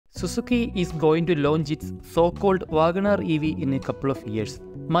Suzuki is going to launch its so-called WagonR EV in a couple of years.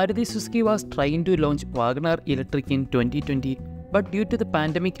 Maruti Suzuki was trying to launch WagonR Electric in 2020, but due to the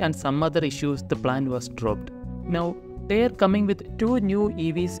pandemic and some other issues, the plan was dropped. Now, they are coming with two new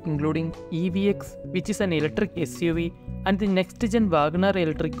EVs including EVX, which is an electric SUV, and the next-gen WagonR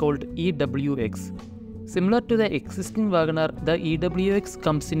Electric called EWX. Similar to the existing WagonR, the EWX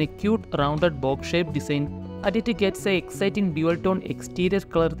comes in a cute rounded box-shaped design, and it gets an exciting dual-tone exterior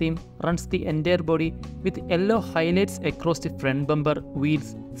color theme, runs the entire body with yellow highlights across the front bumper,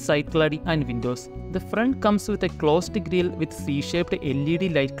 wheels, side cladding and windows. The front comes with a closed grille with C-shaped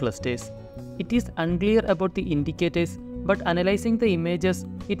LED light clusters. It is unclear about the indicators, but analyzing the images,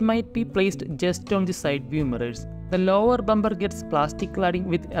 it might be placed just on the side view mirrors. The lower bumper gets plastic cladding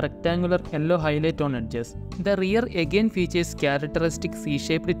with a rectangular yellow highlight on edges. The rear again features characteristic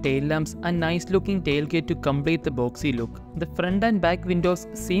C-shaped tail lamps and nice looking tailgate to complete the boxy look. The front and back windows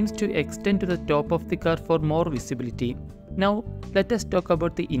seems to extend to the top of the car for more visibility. Now let us talk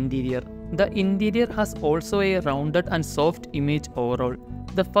about the interior. The interior has also a rounded and soft image overall.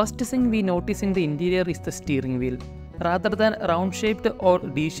 The first thing we notice in the interior is the steering wheel. Rather than round-shaped or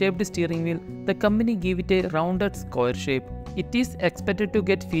D-shaped steering wheel, the company gave it a rounded square shape. It is expected to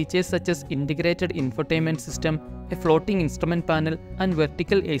get features such as integrated infotainment system, a floating instrument panel, and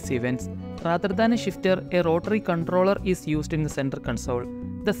vertical AC vents. Rather than a shifter, a rotary controller is used in the center console.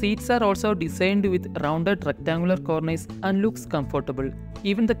 The seats are also designed with rounded rectangular corners and looks comfortable.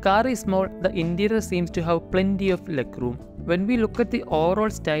 Even the car is small, the interior seems to have plenty of legroom. When we look at the overall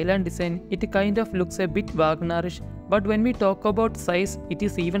style and design, it kind of looks a bit Wagon-R-ish, but when we talk about size, it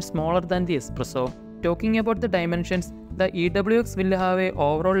is even smaller than the Espresso. Talking about the dimensions, the EWX will have an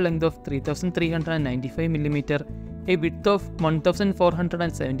overall length of 3395mm, a width of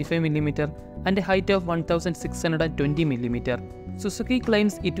 1475mm, and a height of 1620mm. Suzuki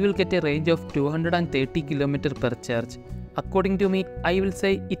claims it will get a range of 230 km per charge. According to me, I will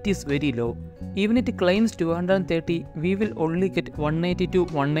say it is very low. Even if it claims 230, we will only get 180 to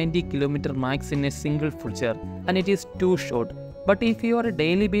 190 km max in a single full charge, and it is too short. But if you are a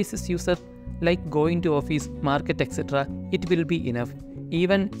daily basis user, like going to office, market, etc., it will be enough.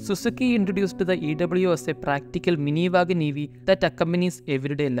 Even Suzuki introduced the EW as a practical mini wagon EV that accompanies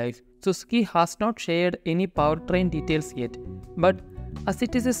everyday life. Suzuki has not shared any powertrain details yet, but as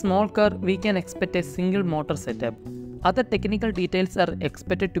it is a small car, we can expect a single motor setup. Other technical details are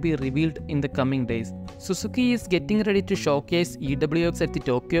expected to be revealed in the coming days. Suzuki is getting ready to showcase EWX at the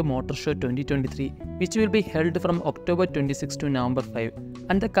Tokyo Motor Show 2023, which will be held from October 26 to November 5,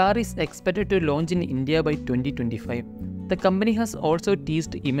 and the car is expected to launch in India by 2025. The company has also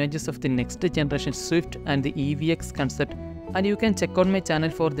teased images of the next generation Swift and the EVX concept, and you can check out my channel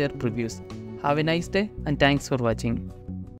for their previews. Have a nice day and thanks for watching.